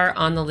we are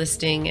on the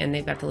listing, and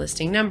they've got the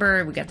listing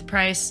number. We got the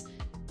price.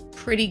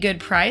 Pretty good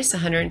price,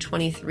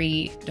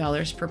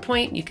 $123 per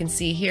point. You can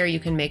see here,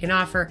 you can make an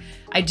offer.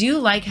 I do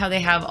like how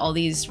they have all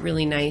these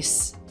really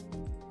nice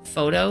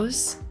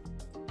photos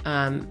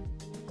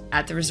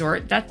at the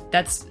resort.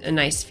 That's a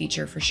nice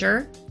feature for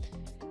sure.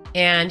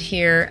 And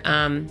here,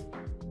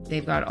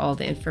 they've got all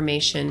the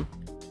information.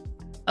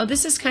 Oh,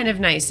 this is kind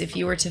of nice. If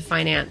you were to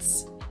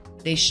finance,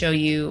 they show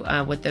you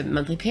what the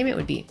monthly payment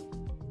would be.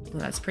 Well,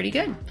 that's pretty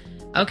good.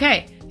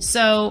 Okay,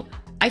 so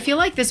I feel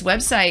like this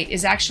website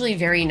is actually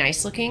very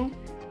nice looking,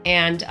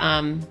 and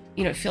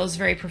it feels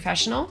very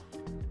professional.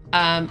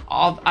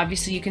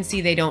 Obviously, you can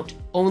see they don't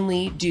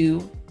only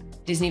do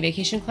Disney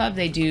Vacation Club;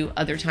 they do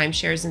other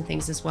timeshares and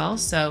things as well.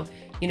 So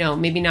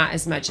maybe not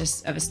as much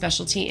of a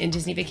specialty in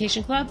Disney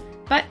Vacation Club,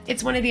 but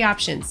it's one of the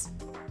options.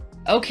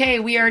 Okay,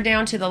 we are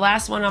down to the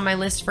last one on my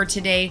list for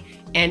today,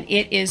 and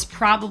it is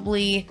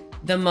probably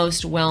the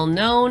most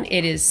well-known.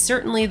 It is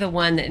certainly the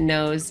one that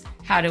knows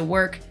how to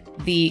work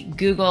the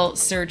Google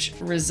search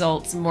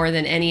results more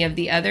than any of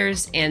the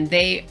others, and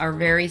they are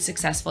very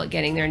successful at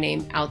getting their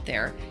name out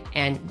there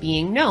and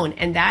being known,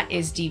 and that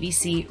is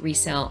DVC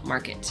Resale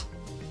Market.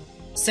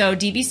 So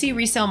DVC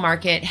Resale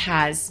Market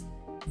has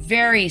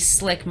very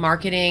slick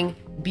marketing,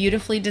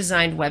 beautifully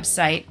designed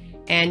website,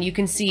 and you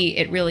can see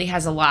it really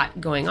has a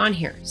lot going on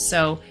here.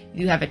 So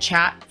you have a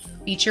chat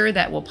feature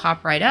that will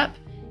pop right up,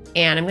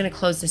 and I'm going to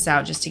close this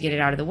out just to get it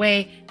out of the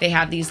way. They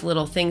have these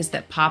little things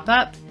that pop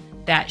up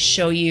that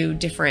show you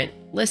different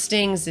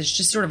listings. There's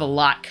just sort of a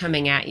lot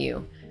coming at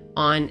you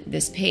on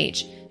this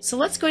page. So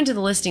let's go into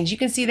the listings. You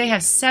can see they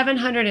have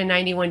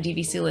 791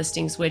 DVC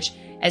listings, which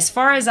as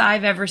far as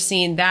I've ever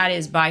seen, that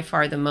is by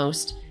far the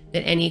most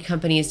that any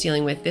company is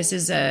dealing with. This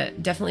is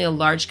definitely a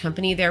large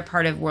company. They're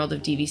part of World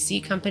of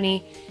DVC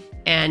company,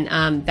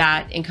 and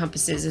that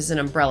encompasses is an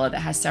umbrella that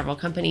has several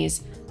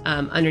companies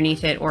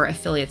underneath it or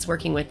affiliates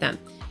working with them.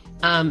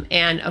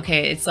 And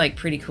okay, it's like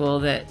pretty cool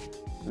that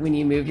when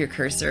you move your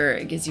cursor,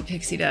 it gives you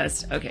pixie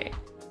dust. Okay.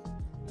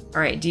 All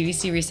right,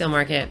 DVC Resale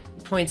Market,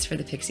 points for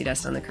the pixie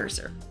dust on the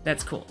cursor.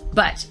 That's cool.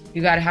 But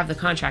you got to have the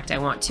contract I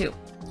want too.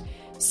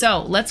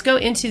 So let's go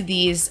into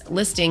these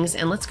listings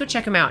and let's go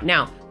check them out.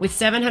 Now, with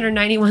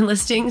 791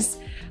 listings,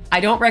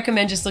 I don't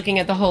recommend just looking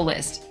at the whole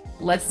list.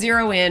 Let's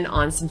zero in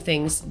on some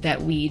things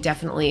that we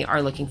definitely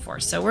are looking for.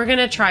 So we're going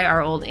to try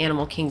our old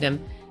Animal Kingdom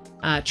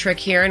trick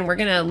here, and we're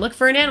going to look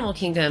for an Animal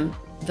Kingdom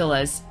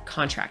Villas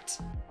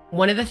contract.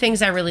 One of the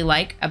things I really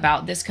like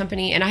about this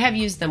company, and I have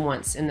used them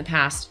once in the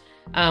past,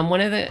 one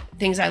of the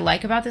things I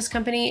like about this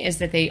company is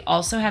that they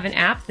also have an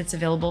app that's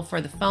available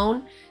for the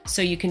phone.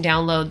 So you can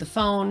download the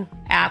phone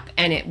app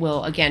and it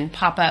will again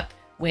pop up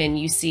when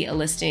you see a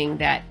listing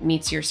that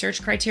meets your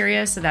search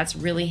criteria. So that's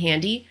really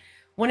handy.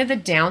 One of the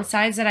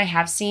downsides that I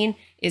have seen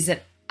is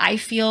that I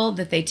feel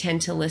that they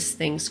tend to list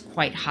things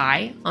quite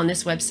high on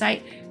this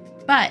website,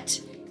 but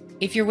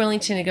if you're willing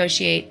to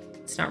negotiate,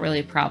 it's not really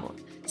a problem.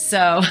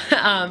 So,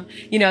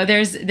 you know,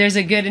 there's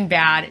a good and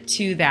bad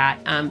to that.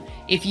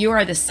 If you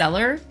are the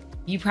seller,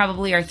 you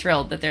probably are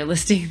thrilled that they're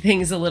listing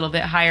things a little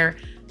bit higher.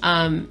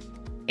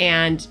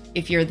 And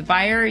if you're the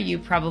buyer, you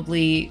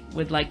probably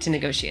would like to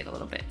negotiate a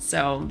little bit.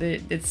 So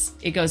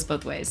it goes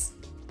both ways.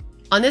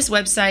 On this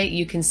website,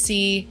 you can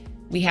see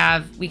we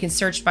can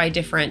search by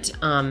different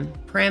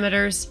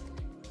parameters.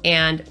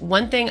 And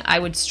one thing I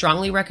would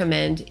strongly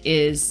recommend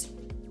is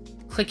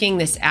clicking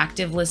this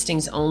active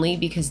listings only,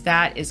 because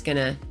that is going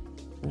to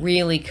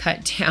really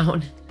cut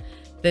down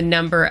the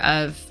number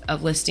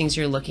of listings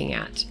you're looking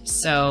at.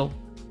 So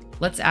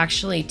let's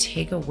actually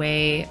take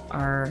away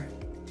our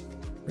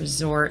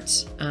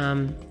resort.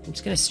 I'm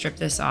just going to strip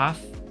this off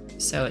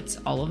so it's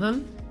all of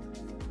them.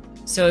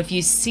 So if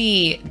you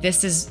see,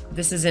 this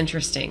is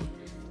interesting.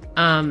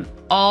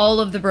 All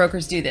of the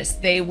brokers do this.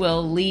 They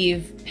will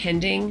leave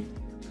pending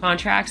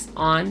contracts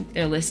on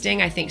their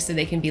listing, I think, so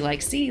they can be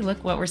like, see,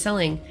 look what we're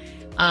selling.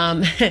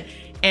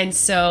 And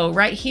so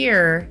right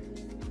here,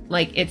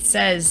 like it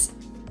says,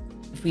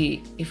 if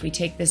we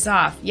take this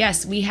off,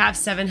 yes, we have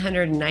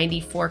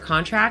 794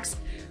 contracts,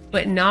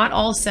 but not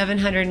all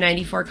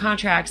 794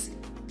 contracts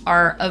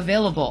are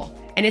available.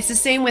 And it's the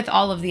same with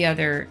all of the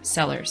other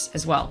sellers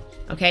as well.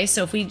 Okay,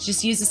 so if we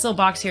just use this little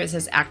box here, it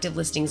says active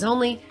listings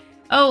only.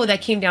 Oh,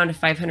 that came down to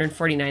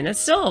 549. That's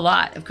still a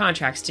lot of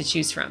contracts to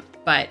choose from,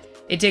 but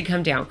it did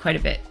come down quite a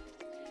bit.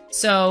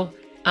 So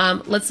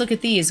let's look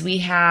at these. We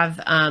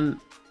have,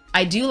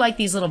 I do like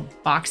these little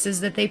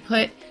boxes that they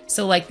put.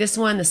 So like this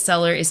one, the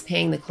seller is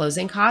paying the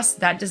closing costs.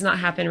 That does not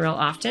happen real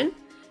often.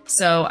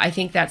 So I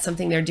think that's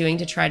something they're doing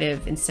to try to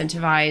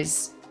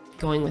incentivize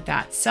going with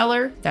that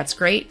seller. That's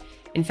great.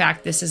 In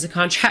fact, this is a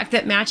contract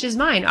that matches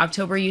mine,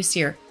 October use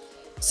here.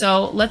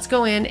 So let's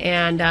go in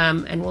and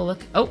we'll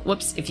look. Oh,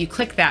 whoops. If you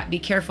click that, be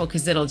careful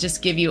because it'll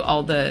just give you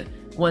all the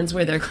ones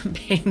where they're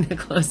paying the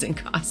closing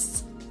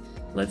costs.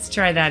 Let's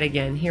try that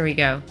again. Here we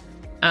go.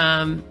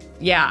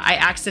 Yeah, I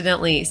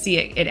accidentally see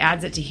it. It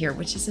adds it to here,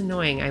 which is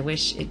annoying. I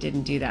wish it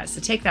didn't do that. So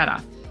take that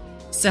off.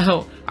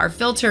 So our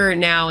filter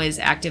now is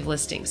active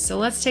listings. So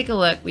let's take a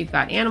look. We've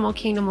got Animal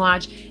Kingdom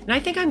Lodge, and I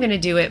think I'm going to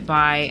do it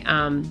by,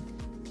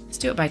 let's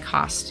do it by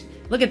cost.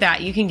 Look at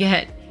that. You can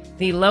get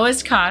the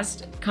lowest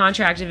cost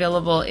contract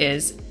available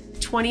is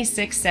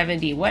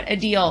 $26.70. What a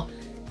deal.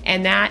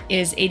 And that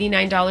is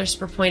 $89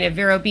 per point at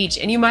Vero Beach.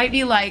 And you might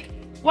be like,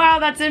 wow,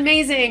 that's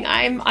amazing.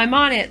 I'm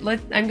on it.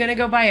 I'm going to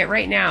go buy it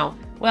right now.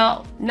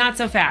 Well, not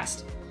so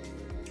fast.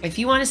 If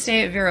you want to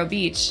stay at Vero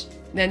Beach,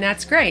 then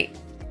that's great.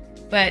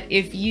 But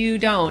if you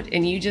don't,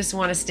 and you just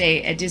want to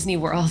stay at Disney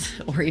World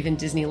or even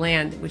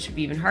Disneyland, which would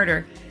be even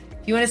harder,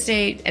 if you want to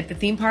stay at the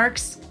theme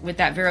parks with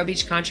that Vero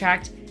Beach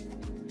contract,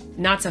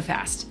 not so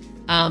fast.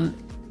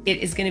 It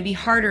is going to be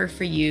harder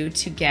for you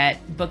to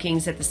get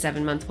bookings at the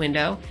 7-month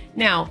window.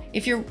 Now,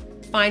 if you're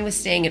fine with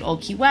staying at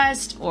Old Key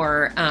West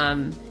or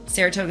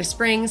Saratoga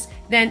Springs,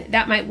 then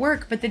that might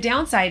work. But the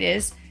downside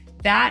is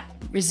that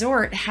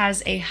resort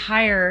has a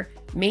higher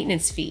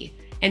maintenance fee.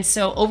 And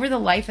so over the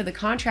life of the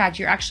contract,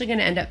 you're actually going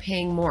to end up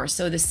paying more.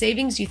 So the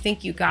savings you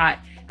think you got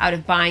out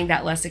of buying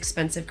that less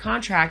expensive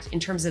contract in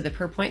terms of the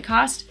per point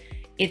cost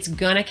it's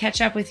gonna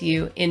catch up with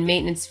you in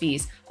maintenance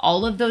fees.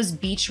 All of those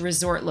beach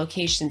resort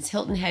locations,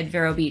 Hilton Head,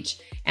 Vero Beach,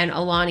 and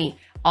Alani,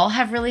 all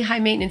have really high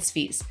maintenance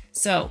fees.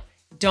 So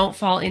don't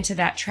fall into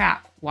that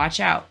trap. Watch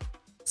out.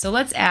 So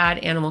let's add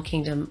Animal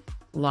Kingdom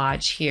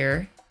Lodge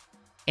here.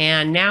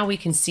 And now we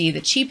can see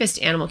the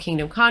cheapest Animal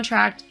Kingdom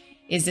contract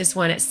is this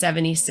one at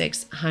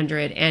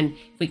 $7,600. And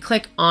if we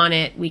click on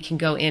it, we can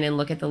go in and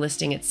look at the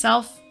listing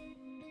itself.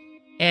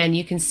 And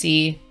you can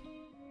see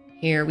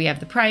here we have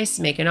the price,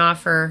 make an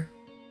offer,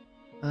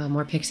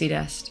 more pixie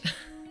dust.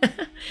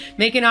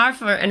 Make an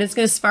offer and it's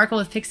going to sparkle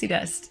with pixie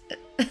dust.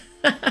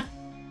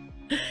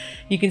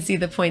 You can see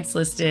the points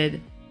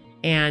listed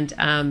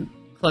and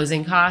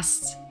closing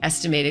costs,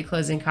 estimated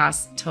closing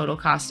costs, total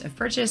cost of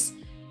purchase.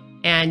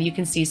 And you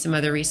can see some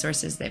other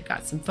resources. They've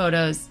got some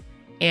photos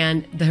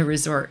and the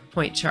resort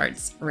point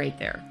charts right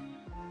there.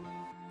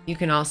 You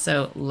can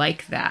also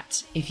like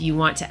that if you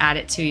want to add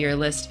it to your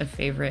list of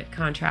favorite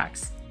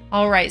contracts.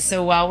 All right,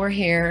 so while we're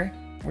here,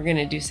 we're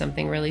gonna do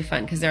something really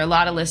fun because there are a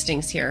lot of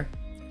listings here.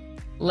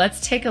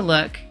 Let's take a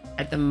look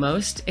at the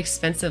most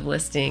expensive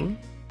listing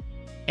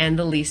and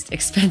the least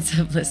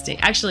expensive listing.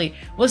 Actually,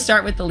 we'll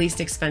start with the least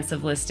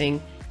expensive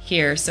listing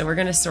here. So we're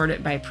gonna sort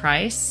it by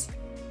price.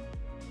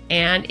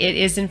 And it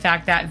is in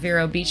fact that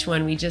Vero Beach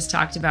one we just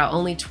talked about,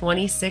 only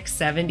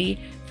 $26.70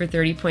 for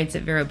 30 points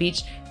at Vero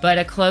Beach. But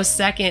a close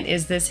second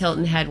is this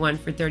Hilton Head one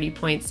for 30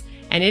 points.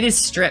 And it is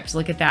stripped,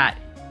 look at that.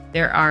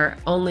 There are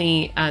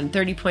only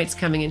 30 points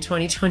coming in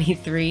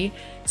 2023.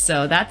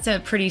 So that's a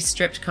pretty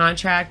stripped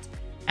contract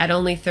at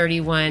only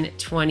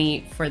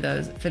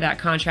 $31.20 for that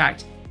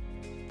contract.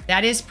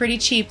 That is pretty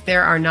cheap.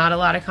 There are not a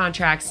lot of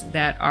contracts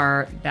that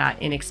are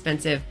that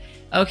inexpensive.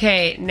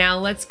 Okay, now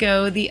let's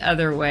go the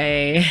other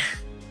way.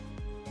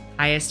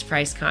 Highest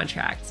price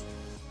contract.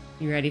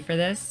 You ready for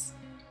this?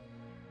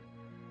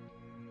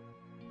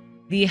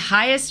 The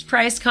highest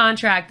price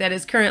contract that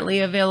is currently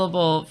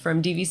available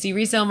from DVC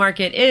Resale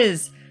Market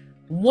is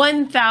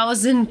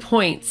 1,000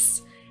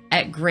 points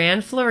at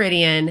Grand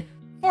Floridian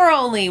for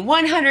only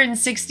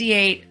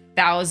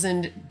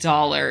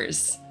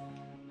 $168,000.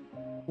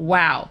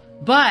 Wow.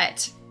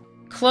 But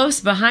close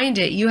behind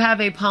it, you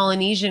have a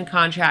Polynesian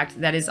contract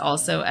that is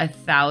also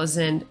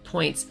 1,000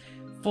 points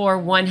for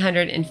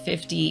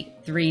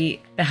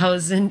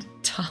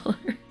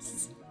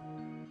 $153,000.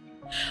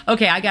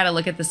 Okay, I gotta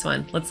look at this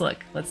one. Let's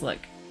look.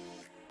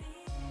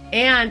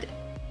 And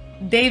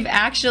they've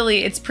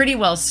actually, it's pretty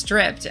well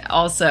stripped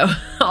also.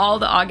 All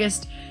the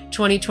August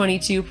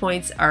 2022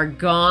 points are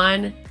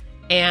gone,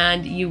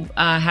 and you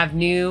have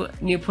new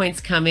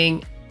points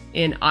coming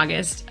in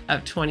August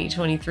of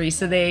 2023.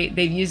 So they've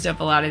used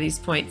up a lot of these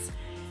points.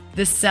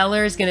 The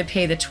seller is going to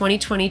pay the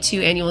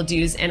 2022 annual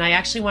dues. And I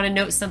actually want to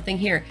note something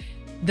here.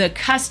 The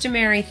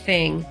customary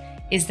thing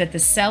is that the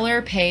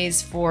seller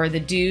pays for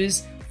the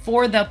dues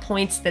for the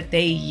points that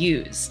they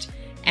used.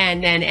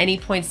 And then any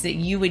points that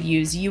you would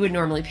use, you would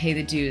normally pay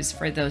the dues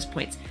for those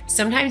points.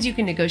 Sometimes you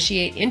can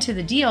negotiate into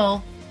the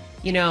deal,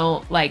 you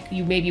know, like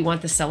you maybe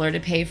want the seller to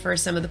pay for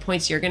some of the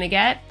points you're going to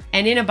get.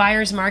 And in a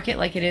buyer's market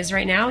like it is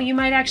right now, you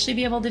might actually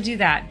be able to do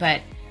that.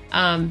 But,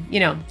 you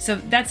know, so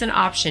that's an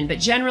option. But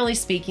generally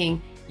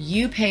speaking,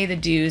 you pay the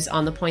dues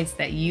on the points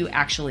that you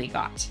actually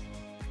got.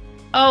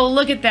 Oh,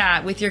 look at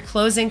that. With your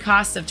closing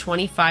costs of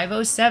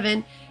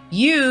 $25.07,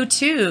 you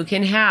too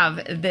can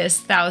have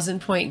this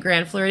 1,000-point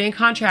Grand Floridian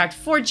contract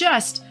for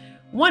just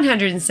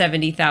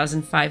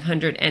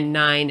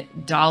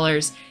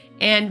 $170,509.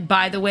 And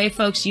by the way,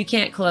 folks, you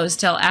can't close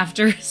till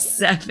after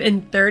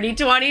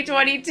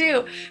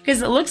 7/30/2022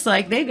 because it looks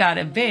like they got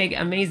a big,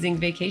 amazing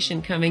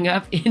vacation coming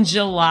up in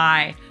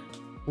July.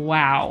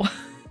 Wow.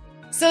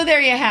 So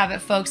there you have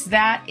it, folks.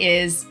 That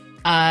is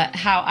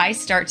how I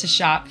start to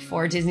shop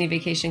for Disney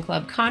Vacation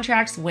Club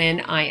contracts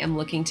when I am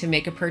looking to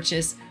make a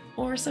purchase,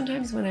 or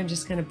sometimes when I'm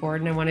just kind of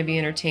bored and I want to be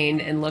entertained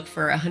and look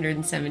for a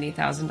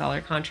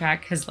 $170,000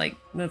 contract because, like,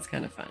 that's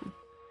kind of fun.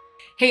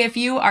 Hey, if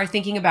you are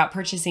thinking about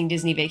purchasing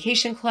Disney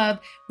Vacation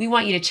Club, we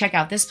want you to check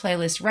out this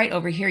playlist right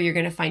over here. You're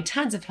going to find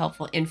tons of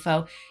helpful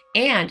info.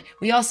 And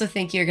we also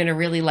think you're going to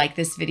really like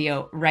this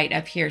video right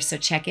up here. So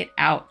check it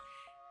out.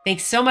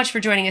 Thanks so much for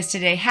joining us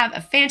today. Have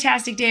a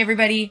fantastic day,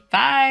 everybody.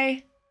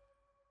 Bye.